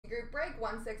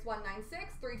break,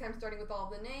 16196. 3 times starting with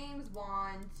all the names.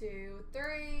 1, 2,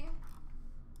 3.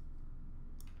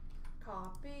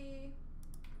 Copy.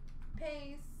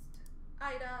 Paste.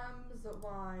 Items.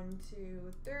 1,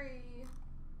 2, 3.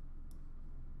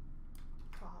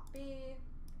 Copy.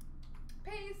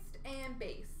 Paste and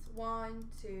base. 1,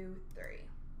 2, 3.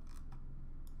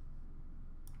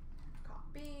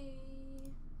 Copy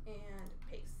and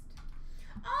paste.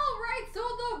 All right, so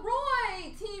the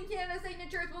Roy Team Canada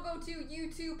signatures will go to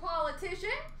U2 Politician.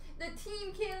 The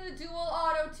Team Canada Dual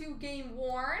Auto to Game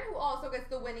Worn, who also gets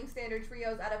the winning standard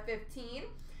trios out of 15.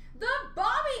 The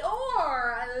Bobby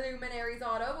Orr Luminaries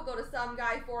Auto will go to Some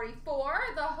Guy 44.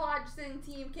 The Hodgson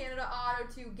Team Canada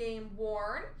Auto to Game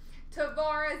Worn.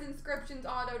 Tavares Inscriptions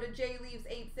Auto to J Leaves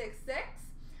 866.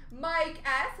 Mike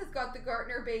S has got the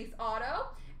Gartner Base Auto.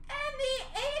 And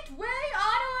the 8-way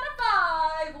auto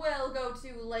out of 5 will go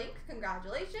to Link.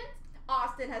 Congratulations.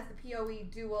 Austin has the POE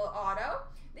Dual Auto.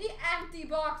 The empty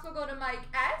box will go to Mike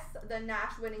S. The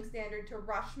Nash winning standard to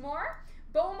Rushmore.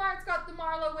 Beaumart's got the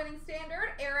Marlowe winning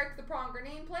standard. Eric the Pronger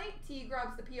nameplate. T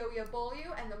Grubs the POE of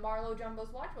Beaulieu. And the Marlowe Jumbo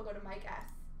Swatch will go to Mike S.